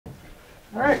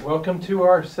All right, welcome to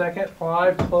our second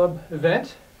Live Club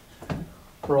event.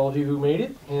 For all of you who made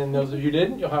it, and those of you who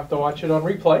didn't, you'll have to watch it on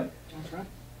replay. That's right.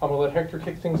 I'm going to let Hector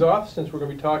kick things off since we're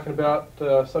going to be talking about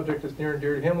a subject that's near and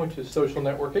dear to him, which is social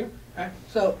networking. Okay.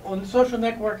 So on social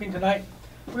networking tonight,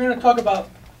 we're going to talk about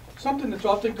something that's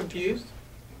often confused,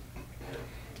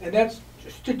 and that's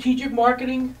strategic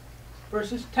marketing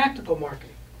versus tactical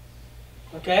marketing.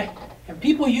 Okay? And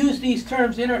people use these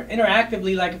terms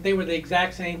interactively like if they were the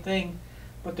exact same thing,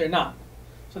 but they're not.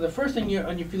 So the first thing,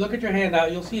 if you look at your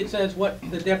handout, you'll see it says what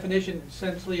the definition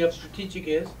essentially of strategic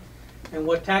is and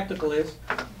what tactical is.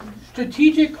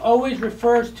 Strategic always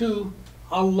refers to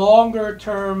a longer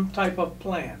term type of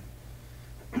plan.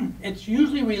 It's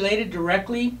usually related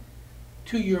directly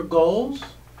to your goals,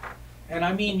 and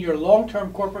I mean your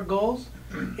long-term corporate goals.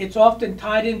 It's often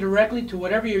tied in directly to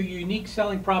whatever your unique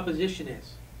selling proposition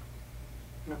is.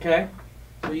 Okay?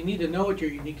 So you need to know what your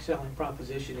unique selling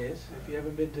proposition is. If you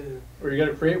haven't been to... Or you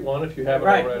got to create one if you haven't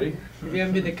right. already. If you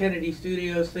haven't been to Kennedy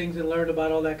Studios, things, and learned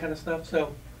about all that kind of stuff.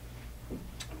 So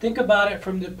think about it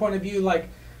from the point of view, like,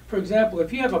 for example,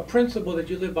 if you have a principle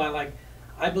that you live by, like,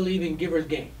 I believe in giver's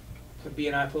gain. It's a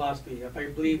B&I philosophy. If I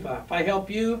believe, if I help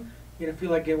you, you're going to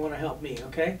feel like you want to help me,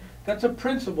 okay? That's a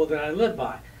principle that I live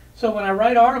by. So when I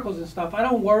write articles and stuff, I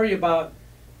don't worry about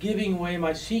giving away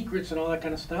my secrets and all that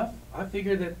kind of stuff. I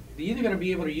figure that they're either going to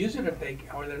be able to use it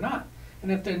or they're not.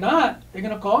 And if they're not, they're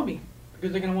going to call me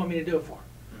because they're going to want me to do it for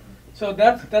them. So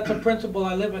that's a principle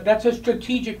I live by. That's a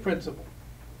strategic principle.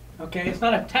 Okay, it's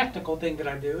not a tactical thing that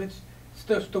I do. It's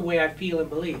just the way I feel and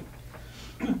believe.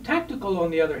 Tactical,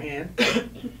 on the other hand,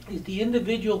 is the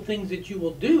individual things that you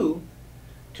will do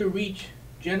to reach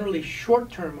generally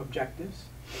short-term objectives.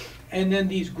 And then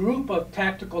these group of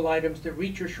tactical items that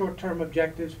reach your short-term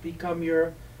objectives become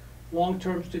your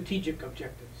long-term strategic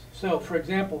objectives. So, for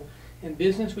example, in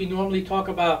business, we normally talk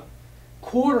about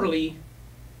quarterly,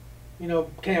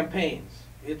 campaigns.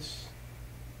 It's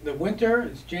the winter,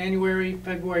 it's January,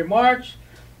 February, March.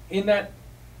 In that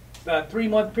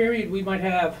 3-month period, we might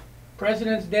have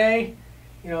President's Day,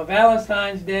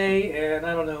 Valentine's Day, and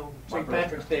I don't know, St.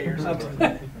 Patrick's Day or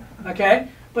something. Okay?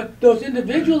 But those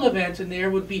individual events in there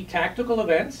would be tactical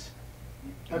events,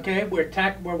 okay,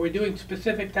 where we're doing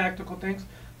specific tactical things.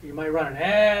 You might run an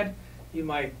ad, you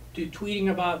might do tweeting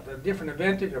about a different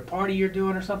event at your party you're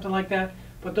doing or something like that,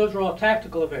 but those are all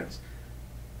tactical events.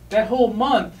 That whole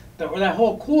month, or that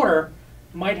whole quarter,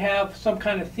 might have some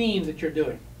kind of theme that you're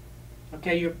doing.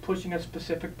 Okay, you're pushing a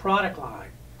specific product line.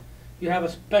 You have a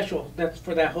special that's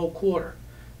for that whole quarter.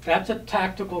 That's a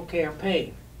tactical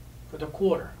campaign for the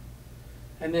quarter.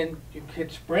 And then you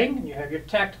hit spring, and you have your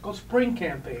tactical spring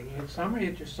campaign. You hit summer, you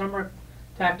hit your summer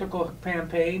tactical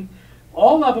campaign.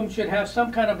 All of them should have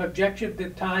some kind of objective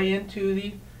that tie into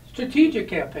the strategic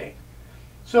campaign.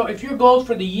 So if your goals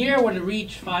for the year were to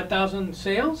reach 5,000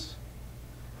 sales,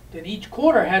 then each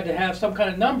quarter had to have some kind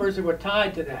of numbers that were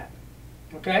tied to that.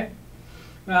 Okay?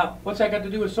 Now, what's that got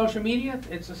to do with social media?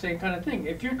 It's the same kind of thing.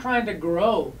 If you're trying to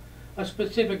grow a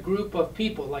specific group of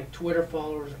people, like Twitter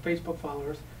followers or Facebook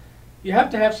followers, you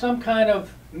have to have some kind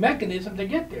of mechanism to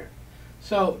get there.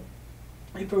 So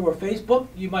if it were Facebook,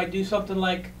 you might do something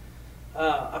like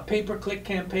a pay-per-click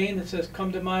campaign that says,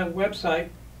 come to my website,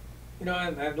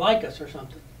 and like us or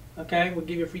something. Okay, we'll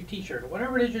give you a free t-shirt or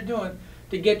whatever it is you're doing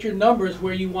to get your numbers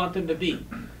where you want them to be.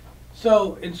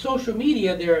 So in social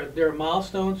media, there are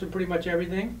milestones and pretty much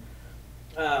everything.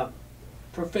 For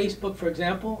Facebook, for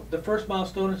example, the first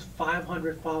milestone is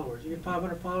 500 followers. You get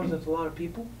 500 followers, that's a lot of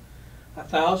people.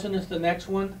 1,000 is the next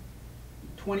one,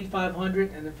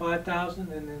 2,500, and then 5,000,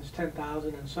 and then it's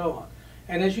 10,000, and so on.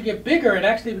 And as you get bigger, it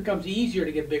actually becomes easier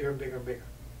to get bigger and bigger and bigger.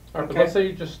 All right, but let's say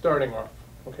you're just starting off,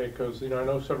 okay? Because I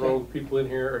know several people in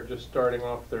here are just starting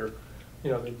off their,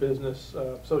 their business,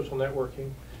 social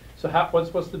networking. So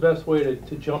what's the best way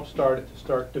to jumpstart it, to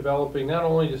start developing not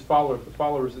only just followers, but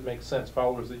followers that make sense,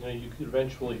 followers that you could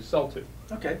eventually sell to?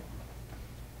 Okay.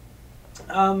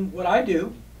 What I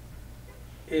do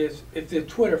is, if they're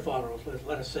Twitter followers,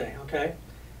 let us say, okay?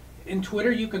 In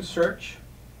Twitter, you can search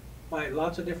by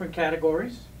lots of different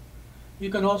categories. You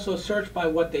can also search by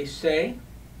what they say,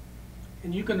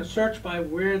 and you can search by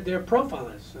where their profile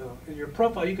is. So in your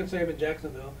profile, you can say I'm in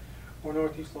Jacksonville or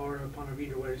Northeast Florida, Ponte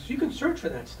Vedra way. So you can search for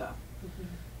that stuff.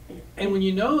 And when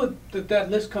you know that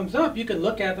that list comes up, you can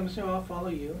look at them and say, oh, I'll follow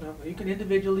you. No, you can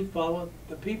individually follow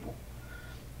the people.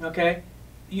 Okay?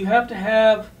 You have to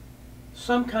have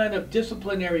some kind of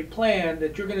disciplinary plan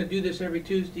that you're going to do this every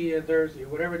Tuesday and Thursday, or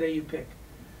whatever day you pick,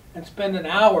 and spend an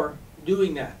hour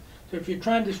doing that. So if you're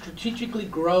trying to strategically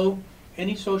grow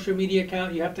any social media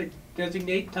account, you have to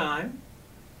designate time.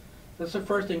 That's the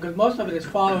first thing, because most of it is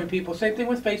following people. Same thing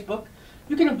with Facebook.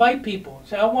 You can invite people.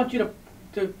 Say, I want you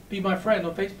to be my friend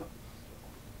on Facebook.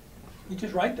 You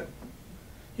just write them.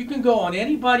 You can go on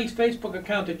anybody's Facebook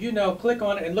account that you know, click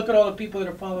on it, and look at all the people that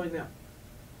are following them.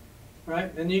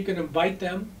 Right? And you can invite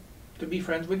them to be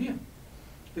friends with you.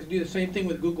 You can do the same thing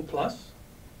with Google Plus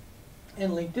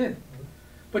and LinkedIn.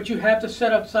 But you have to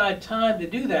set aside time to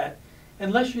do that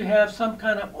unless you have some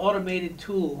kind of automated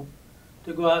tool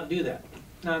to go out and do that.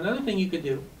 Now, another thing you could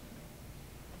do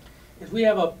is we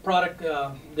have a product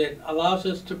that allows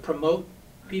us to promote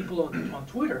people on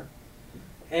Twitter.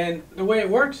 And the way it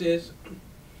works is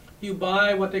you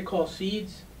buy what they call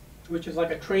seeds, which is like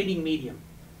a trading medium,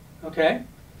 okay?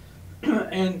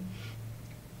 And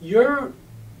your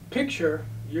picture,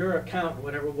 your account,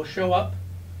 whatever, will show up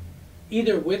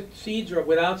either with seeds or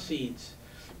without seeds.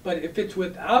 But if it's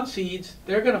without seeds,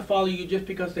 they're going to follow you just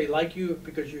because they like you,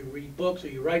 because you read books or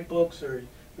you write books or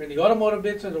you're in the automotive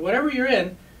business or whatever you're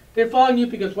in. They're following you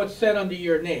because what's said under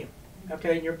your name,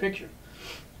 okay, in your picture.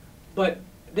 But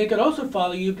they could also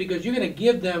follow you because you're going to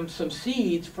give them some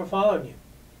seeds for following you.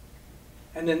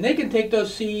 And then they can take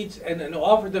those seeds and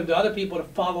offer them to other people to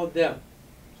follow them.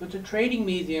 So it's a trading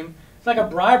medium. It's like a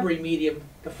bribery medium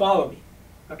to follow me,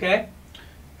 okay?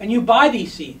 And you buy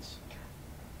these seeds.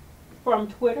 From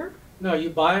Twitter? No, you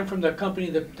buy them from the company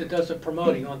that does the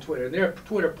promoting on Twitter. They're a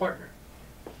Twitter partner.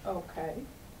 Okay.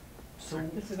 So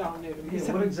This is all new to me.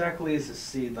 yeah, what exactly is a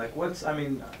seed? Like what's, I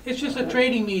mean, It's just a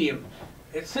trading medium.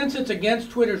 Since it's against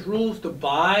Twitter's rules to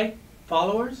buy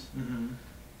followers,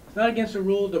 it's not against the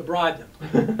rule to bribe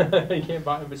them. You can't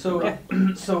buy them. so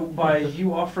so by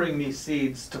you offering me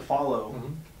seeds to follow,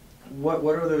 what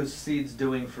are those seeds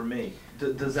doing for me?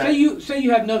 Does that Say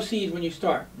you have no seeds when you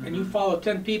start, and you follow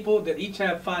 10 people that each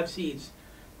have 5 seeds.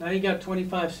 Now you got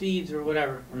 25 seeds or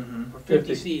whatever, or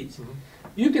 50 seeds.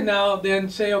 You can now then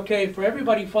say, okay, for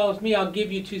everybody who follows me, I'll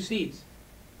give you 2 seeds.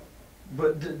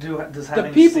 But does The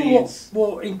having people seeds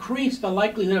will increase the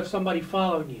likelihood of somebody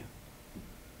following you.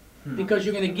 Because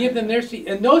you're going to give them their seeds,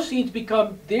 and those seeds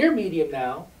become their medium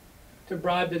now to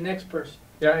bribe the next person.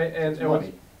 Yeah, and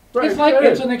money. Right, It's like that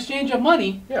it's is. an exchange of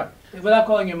money Yeah. without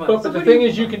calling it money. But the thing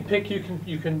is, you can pick.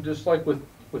 You can just like with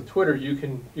Twitter, you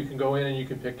can go in and you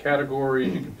can pick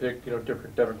categories. You can pick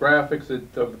different demographics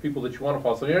of the people that you want to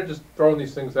follow. So you're not just throwing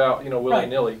these things out willy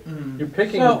nilly. You're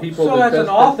picking the people So that as an best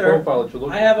author, profile that you're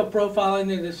looking I have a for. profile in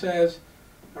there that says,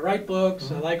 I write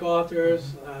books, I like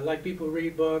authors, I like people who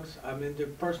read books, I'm into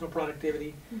personal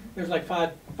productivity. There's like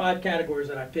five categories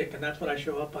that I pick, and that's what I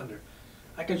show up under.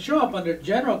 I can show up under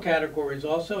general categories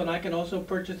also, and I can also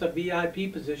purchase a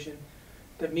VIP position.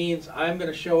 That means I'm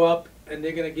going to show up, and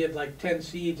they're going to give like 10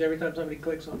 seeds every time somebody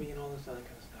clicks on me and all this other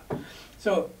kind of stuff.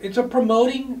 So it's a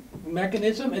promoting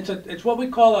mechanism. It's what we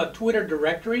call a Twitter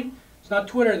directory. It's not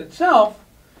Twitter itself.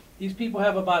 These people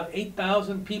have about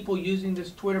 8,000 people using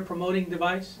this Twitter promoting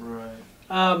device.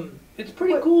 right? It's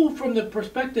pretty cool from the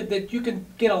perspective that you can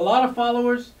get a lot of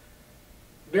followers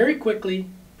very quickly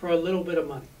for a little bit of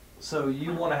money. So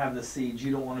you want to have the seeds.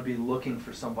 You don't want to be looking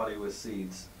for somebody with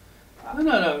seeds.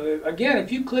 No. Again,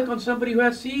 if you click on somebody who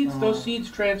has seeds, those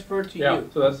seeds transfer to Yeah, you.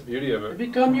 so that's the beauty of They it.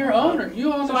 become your owner.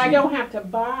 You own So the I seed. don't have to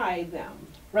buy them.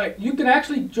 Right. You can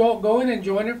actually go in and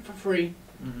join it for free,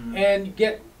 and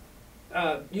get.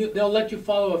 They'll let you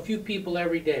follow a few people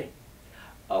every day.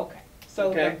 Okay. So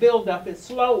Okay. the build-up is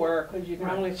slower because you can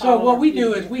only So follow what a we few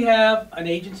do is people. we have an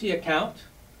agency account,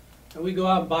 and we go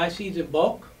out and buy seeds in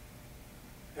bulk,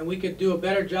 and we could do a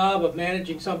better job of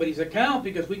managing somebody's account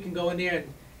because we can go in there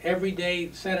and every day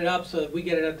set it up so that we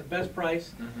get it at the best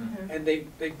price, and they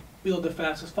build the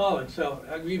fastest following. So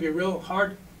I'll give you a real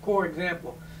hardcore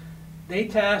example. They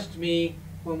tasked me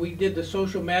when we did the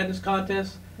Social Madness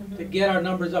contest to get our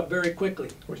numbers up very quickly.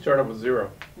 We started with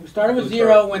 0. We started with We 0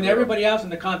 started with when 0. everybody else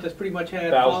in the contest pretty much had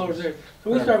Thousands. followers there.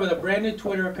 So we started with a brand new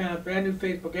Twitter account, brand new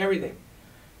Facebook, everything.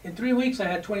 In 3 weeks, I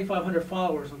had 2,500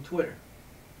 followers on Twitter.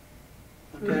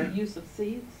 Through the use of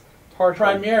seeds? Partially.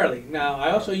 Primarily. Now,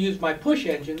 I also used my push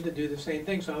engine to do the same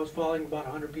thing, so I was following about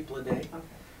 100 people a day. Okay.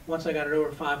 Once I got it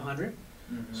over 500.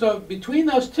 So between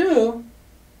those two,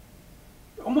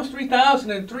 almost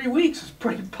 3,000 in 3 weeks is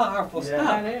pretty powerful Yeah.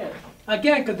 stuff. That is.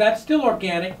 Again, because that's still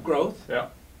organic growth. Yeah.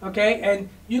 Okay, and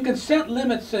you can set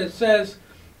limits that says,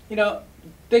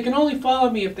 they can only follow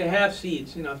me if they have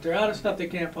seeds. If they're out of stuff, they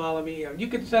can't follow me. You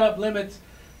can set up limits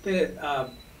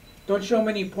that don't show me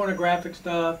any pornographic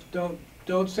stuff.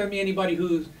 Don't send me anybody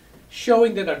who's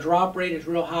showing that a drop rate is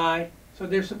real high. So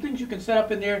there's some things you can set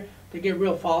up in there to get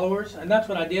real followers, and that's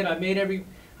what I did. I made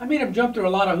them jump through a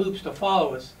lot of hoops to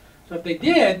follow us. So if they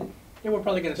did, they were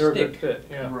probably going They're to a good stick. fit,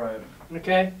 yeah. Right.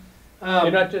 Okay.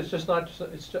 You're not just, it's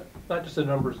just not just a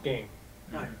numbers game.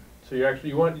 Right. So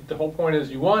you want, the whole point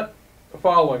is you want a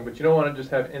following, but you don't want to just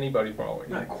have anybody following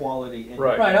you. Right. Quality.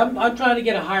 Right. Right, I'm trying to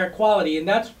get a higher quality, and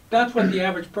that's what the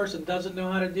average person doesn't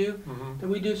know how to do, Mhm. that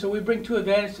we do. So we bring two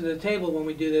advantages to the table when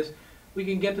we do this. We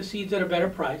can get the seeds at a better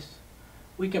price.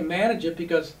 We can manage it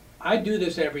because I do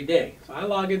this every day. So I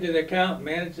log into the account,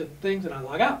 manage the things, and I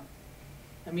log out.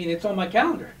 I mean, it's on my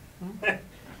calendar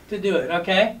to do it,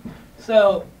 okay?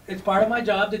 So it's part of my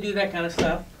job to do that kind of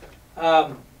stuff.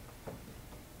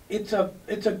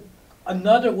 It's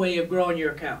another way of growing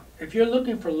your account. If you're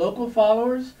looking for local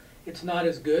followers, it's not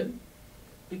as good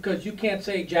because you can't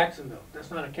say Jacksonville. That's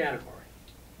not a category.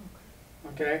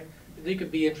 Okay? They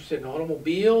could be interested in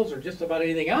automobiles or just about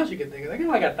anything else you can think of. They got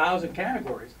like 1,000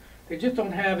 categories. They just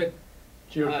don't have it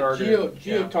Geo-targeted.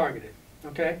 geo-targeted.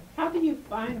 Okay? How do you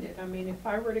find it? I mean, if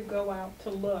I were to go out to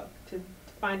look, to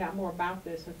find out more about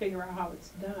this and figure out how it's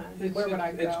done, where would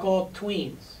I go? It's called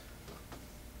Tweens.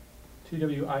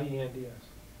 TWIENDS.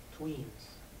 Tweens.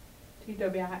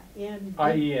 TWIN.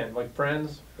 IEN, like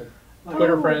friends, like Like-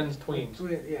 Twitter Oh. friends, tweens.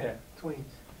 Yeah, Tweens.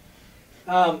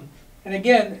 And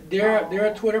again, they're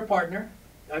a Twitter partner.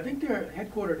 I think they're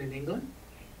headquartered in England.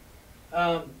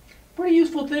 Pretty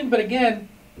useful thing, but again,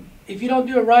 if you don't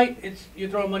do it right, you're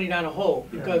throwing money down a hole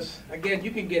because again,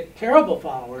 you can get terrible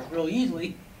followers real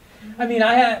easily. I mean,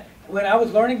 when I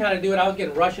was learning how to do it, I was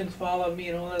getting Russians following me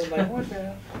and all that. I was like, what the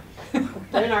hell?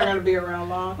 They're not gonna be around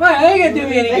long. Well, they ain't gonna do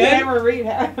me any They good. never read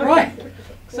it. Right.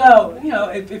 So,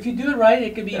 if you do it right,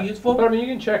 it can be useful. But I mean, you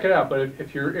can check it out. But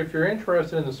if you're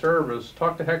interested in the service,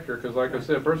 talk to Hector because, like I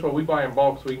said, first of all, we buy in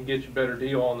bulk so we can get you a better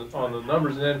deal on the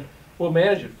numbers, and then we'll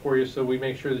manage it for you so we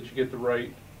make sure that you get the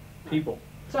right people.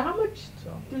 So how much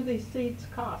So. do these seeds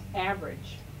cost,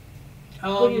 average? What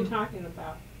are you Um, talking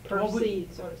about, per well,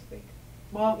 seed, so to speak,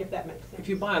 well, if that makes sense? if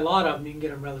you buy a lot of them, you can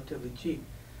get them relatively cheap.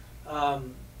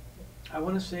 I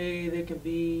want to say they can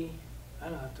be. I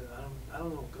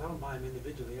don't know, because I don't buy them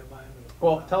individually. I buy them.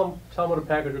 Well, tell them what a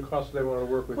package would cost if they want to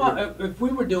work with you. Well, if we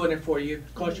were doing it for you,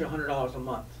 it'd cost you $100 a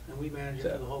month, and we manage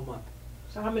it for the whole month.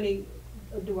 So how many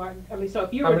I mean, so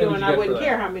if you How were many would doing, you I get wouldn't for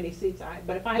care that? how many seeds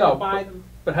but if I had No, to buy them,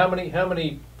 But how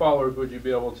many followers would you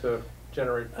be able to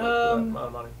generate for that amount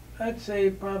of money? I'd say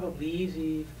probably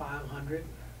easy 500.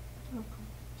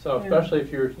 So Yeah. especially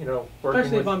if you're working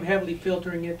Especially if with I'm heavily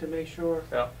filtering it to make sure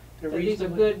yeah. they're so these are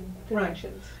reasonable. good Right.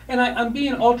 connections. And I'm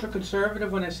being ultra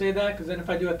conservative when I say that, because then if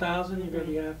I do 1,000, you're gonna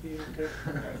be happy.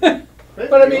 Okay.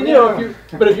 But I mean,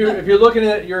 if you're looking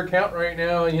at your account right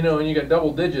now, and you got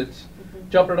double digits,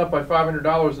 jumping it up by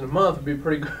 $500 in a month would be a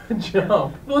pretty good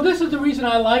jump. Well, this is the reason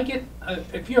I like it.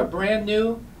 If you're brand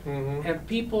new Mm-hmm. and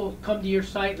people come to your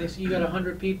site, they see you got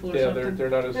 100 people or Yeah, something, they're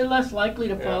not as they're less likely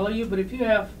to Yeah. follow you. But if you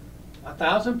have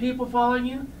 1,000 people following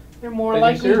you, they're more They're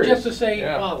likely serious. just to say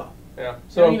Yeah. follow. yeah.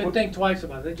 They don't even think twice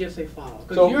about it. They just say follow.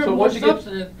 Because you're more once you get-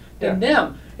 substantive than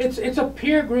them. It's a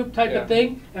peer group type Yeah. of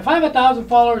thing. If I have 1,000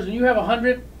 followers and you have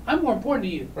 100, I'm more important to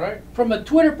you. right. From a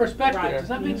Twitter perspective, Right. does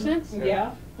that make sense?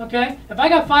 Yeah. Okay? If I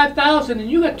got 5,000 and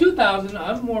you got 2,000,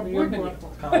 I'm more You're important than more you.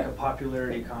 It's kind of like a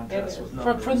popularity contest It with is.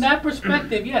 numbers. From that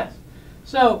perspective, yes.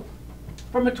 So,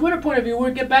 from a Twitter point of view,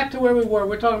 we'll get back to where we were.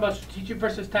 We're talking about strategic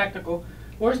versus tactical.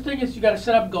 Worst thing is you got to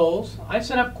set up goals. I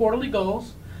set up quarterly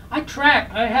goals. I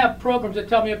have programs that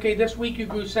tell me, okay, this week you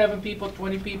grew 7 people,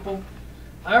 20 people.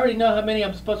 I already know how many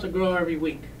I'm supposed to grow every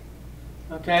week.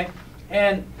 Okay?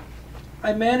 And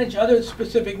I manage other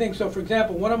specific things. So, for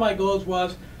example, one of my goals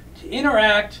was to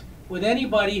interact with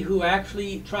anybody who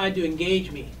actually tried to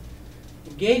engage me.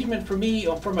 Engagement for me,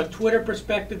 or from a Twitter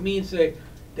perspective, means they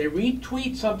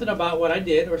retweet something about what I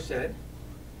did or said.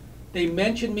 They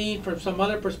mention me from some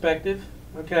other perspective,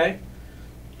 okay?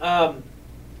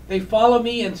 They follow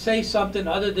me and say something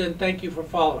other than thank you for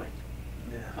following,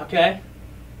 Yeah. okay?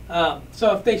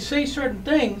 So if they say certain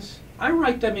things, I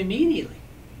write them immediately.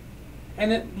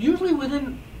 And usually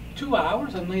within 2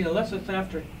 hours, I mean, unless it's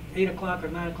after 8 o'clock or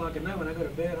 9 o'clock at night when I go to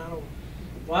bed, I don't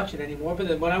watch it anymore. But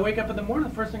then when I wake up in the morning,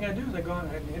 the first thing I do is I go and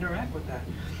interact with that.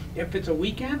 If it's a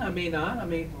weekend, I may not. I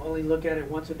may only look at it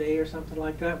once a day or something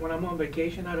like that. When I'm on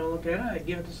vacation, I don't look at it. I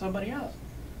give it to somebody else.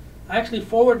 I actually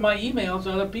forward my emails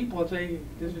to other people and say,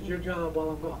 this is your job while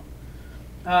I'm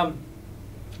gone.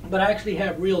 But I actually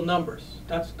have real numbers.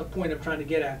 That's the point I'm trying to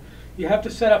get at. You have to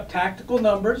set up tactical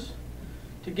numbers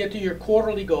to get to your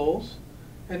quarterly goals.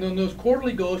 And then those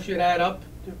quarterly goals should add up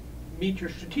to meet your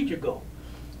strategic goal.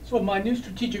 So my new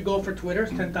strategic goal for Twitter is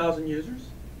 10,000 users,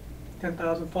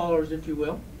 10,000 followers, if you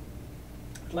will.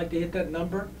 I'd like to hit that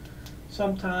number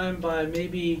sometime by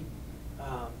maybe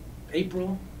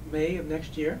April, May of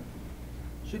next year.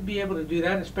 Should be able to do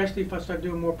that, especially if I start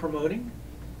doing more promoting.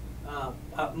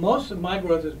 Most of my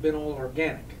growth has been all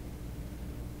organic.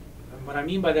 And what I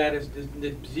mean by that is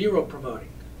the zero promoting.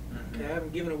 Okay, I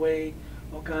haven't given away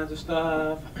all kinds of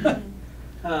stuff.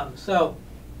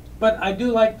 But I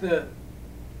do like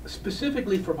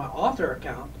specifically for my author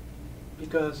account,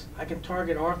 because I can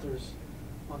target authors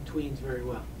on tweens very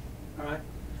well. All right?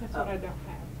 That's what I don't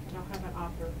have. I don't have an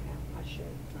author account. I should.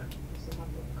 Right. This is my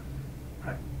book.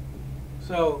 Right.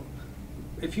 So,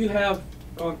 if you have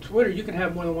on Twitter, you can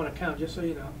have more than one account, just so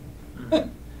you know.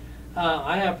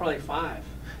 I have probably 5.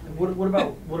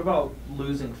 What about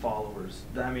losing followers?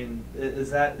 I mean,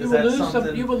 is that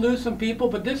something? You will lose some people,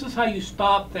 but this is how you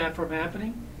stop that from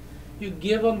happening. You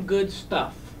give them good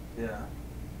stuff. Yeah.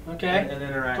 Okay? And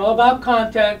interact. It's all about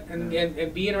content and, Yeah.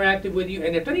 and be interactive with you.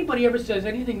 And if anybody ever says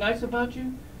anything nice about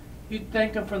you, you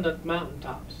thank them from the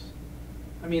mountaintops.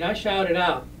 I mean, I shout it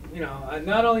out. You know,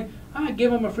 I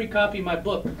give them a free copy of my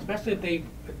book, especially if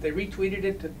they retweeted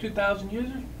it to 2,000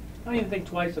 users. I don't even think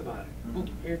twice about it. Boop,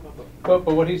 here's my book.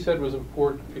 But what he said was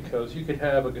important, because you could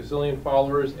have a gazillion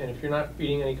followers, and if you're not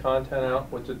feeding any content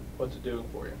out, what's it doing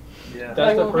for you? Yeah.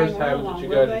 That's They the won't first hang habit around that you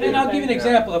long, got will to they? do. And I'll give you an Yeah.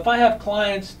 example. If I have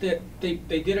clients that they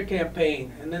did a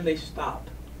campaign and then they stop,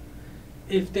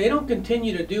 if they don't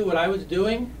continue to do what I was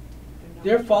doing,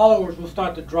 their followers will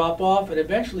start to drop off, and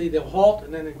eventually they'll halt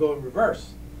and then they go in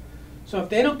reverse. So if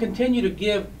they don't continue to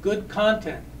give good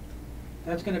content,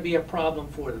 that's going to be a problem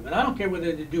for them. And I don't care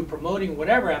whether they do promoting,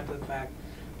 whatever after the fact,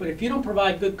 but if you don't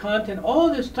provide good content, all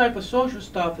this type of social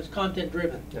stuff is content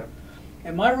driven. Yeah.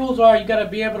 And my rules are you got to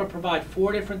be able to provide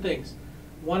 4 different things.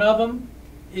 One of them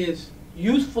is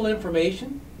useful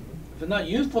information. If it's not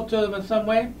useful to them in some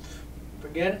way,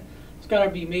 forget it. It's got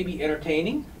to be maybe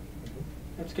entertaining.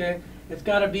 That's okay. It's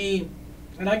got to be,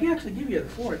 and I can actually give you the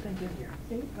 4, I think, in here.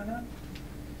 See, why not?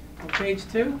 On page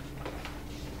 2.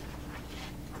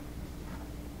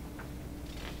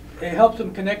 It helps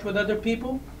them connect with other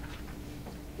people.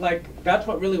 Like, that's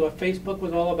what Facebook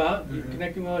was all about. You're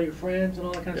connecting with all your friends and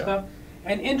all that kind of Yeah. stuff.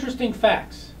 And interesting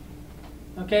facts.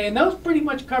 Okay, and those pretty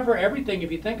much cover everything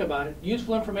if you think about it.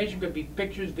 Useful information could be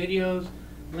pictures, videos,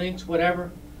 links,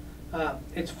 whatever.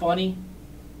 It's funny.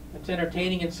 It's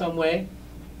entertaining in some way.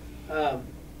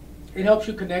 It helps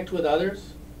you connect with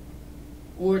others.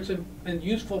 Or it's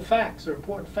useful facts or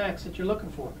important facts that you're looking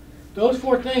for. Those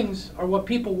 4 things are what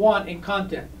people want in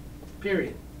content,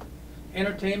 period.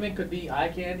 Entertainment could be eye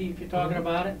candy if you're talking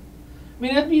about it. I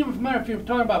mean, it doesn't even matter if you're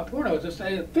talking about pornos.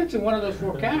 It fits in one of those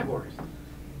 4 categories.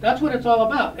 That's what it's all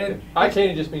about. And Eye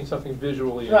candy just means something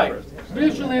visually right, interesting.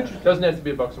 visually interesting. Doesn't have to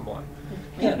be a bucks and blind.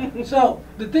 Yeah. So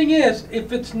the thing is,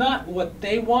 if it's not what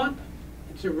they want,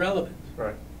 it's irrelevant.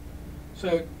 Right.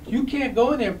 So you can't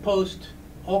go in there and post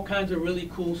all kinds of really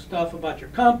cool stuff about your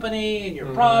company and your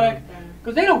product,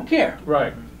 because they don't care.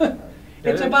 Right.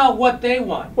 It's Yeah, about what they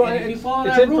want. Well, and if you it's follow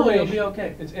that rule, you'll information. be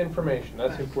okay. It's information.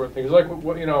 That's the Right. important thing. It's like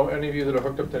what any of you that are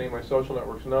hooked up to any of my social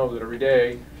networks know that every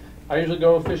day, I usually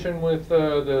go fishing with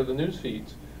the news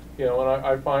feeds. And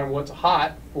I find what's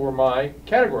hot for my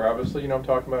category. Obviously, I'm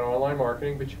talking about online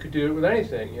marketing, but you could do it with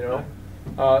anything.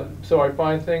 So I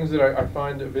find things that I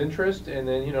find of interest, and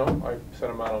then I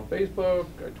send them out on Facebook.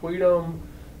 I tweet them,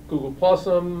 Google Plus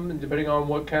them, depending on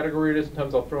what category it is.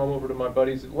 Sometimes I'll throw them over to my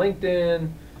buddies at LinkedIn.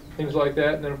 Things like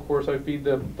that, and then of course I feed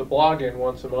the blog in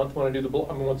once a month when I do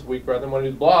once a week rather than when I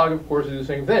do the blog. Of course I do the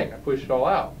same thing. I push it all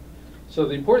out. So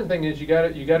the important thing is you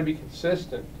got to be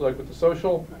consistent. Like with the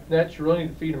social nets, you really need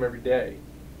to feed them every day.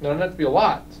 Now, it doesn't have to be a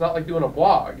lot. It's not like doing a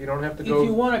blog. You don't have to go. If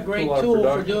you want a great through lot of tool for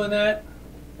production. doing that,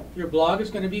 your blog is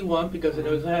going to be one because it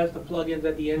has the plugins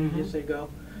at the end. You just say go.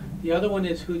 The other one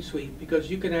is Hootsuite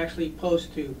because you can actually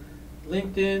post to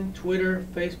LinkedIn, Twitter,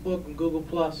 Facebook, and Google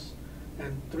Plus,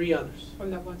 and 3 others.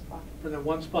 From that one spot. From that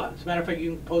one spot. As a matter of fact,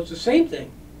 you can post the same thing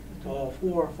to all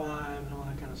 4 or 5 and all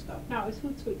that kind of stuff. Now, is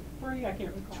Hootsuite free? I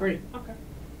can't recall. It's free. Okay.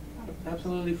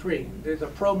 Absolutely free. There's a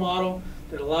pro model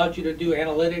that allows you to do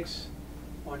analytics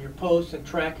on your posts and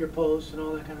track your posts and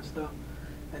all that kind of stuff.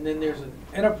 And then there's an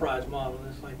enterprise model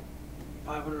that's like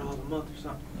 $500 a month or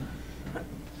something.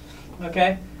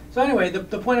 Okay? So anyway,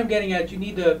 the point I'm getting at, you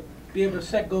need to be able to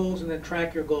set goals and then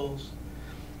track your goals.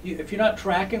 If you're not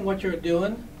tracking what you're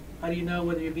doing, how do you know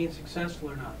whether you're being successful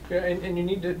or not? Yeah, and you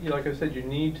need to, like I said, you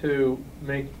need to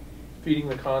make feeding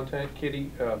the content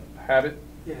habit.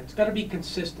 Yeah, it's got to be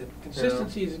consistent.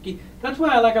 Consistency is the key. That's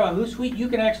what I like about Hootsuite. You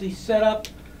can actually set up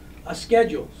a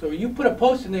schedule. So you put a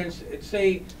post in there and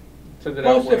say, Send it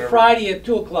out post it whenever. Friday at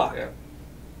 2 o'clock. Yeah.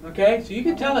 Okay, so you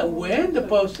can tell it when to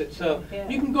post it. So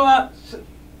you can go out.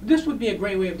 This would be a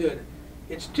great way of doing it.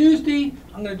 It's Tuesday.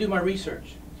 I'm going to do my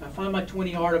research. So I find my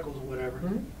 20 articles or whatever.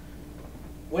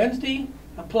 Wednesday,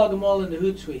 I plug them all into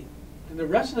Hootsuite. And the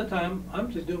rest of the time,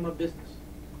 I'm just doing my business.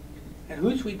 And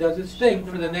Hootsuite does its thing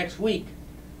for the next week.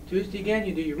 Tuesday again,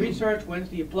 you do your research.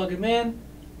 Wednesday, you plug them in.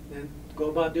 Then go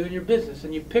about doing your business.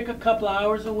 And you pick a couple of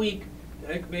hours a week.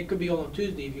 It could be on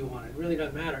Tuesday if you want. It really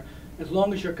doesn't matter. As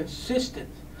long as you're consistent.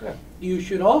 Yeah. You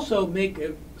should also make,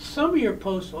 some of your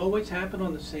posts always happen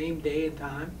on the same day and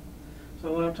time.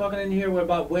 So when I'm talking in here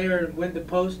about where and when to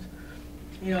post,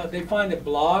 you know, they find that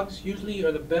blogs usually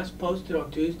are the best posted on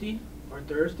Tuesday or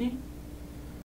Thursday.